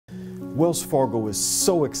Wells Fargo is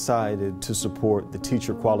so excited to support the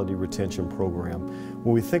Teacher Quality Retention Program.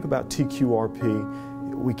 When we think about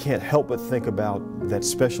TQRP, we can't help but think about that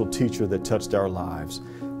special teacher that touched our lives,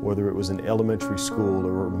 whether it was in elementary school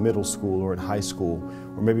or middle school or in high school,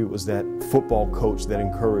 or maybe it was that football coach that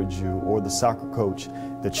encouraged you, or the soccer coach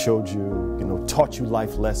that showed you, taught you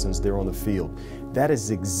life lessons there on the field. That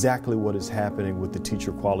is exactly what is happening with the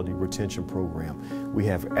Teacher Quality Retention Program. We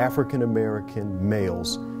have African American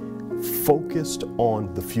males focused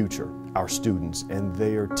on the future, our students, and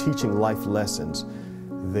they are teaching life lessons.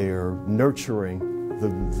 They're nurturing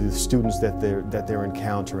the students that they're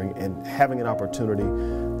encountering and having an opportunity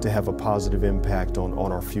to have a positive impact on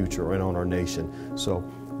our future and on our nation. So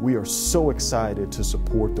we are so excited to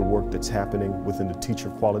support the work that's happening within the Teacher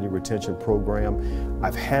Quality Retention Program.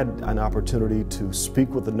 I've had an opportunity to speak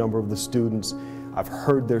with a number of the students. I've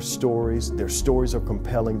heard their stories. Their stories are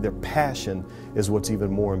compelling. Their passion is what's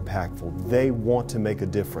even more impactful. They want to make a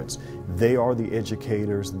difference. They are the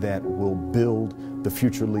educators that will build the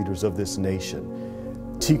future leaders of this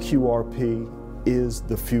nation. TQRP is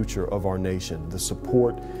the future of our nation. The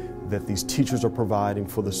support that these teachers are providing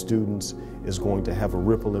for the students is going to have a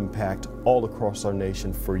ripple impact all across our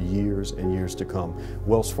nation for years and years to come.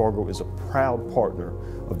 Wells Fargo is a proud partner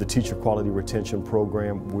of the Teacher Quality Retention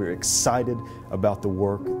Program. We're excited about the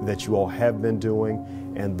work that you all have been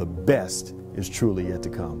doing, and the best is truly yet to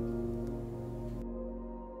come.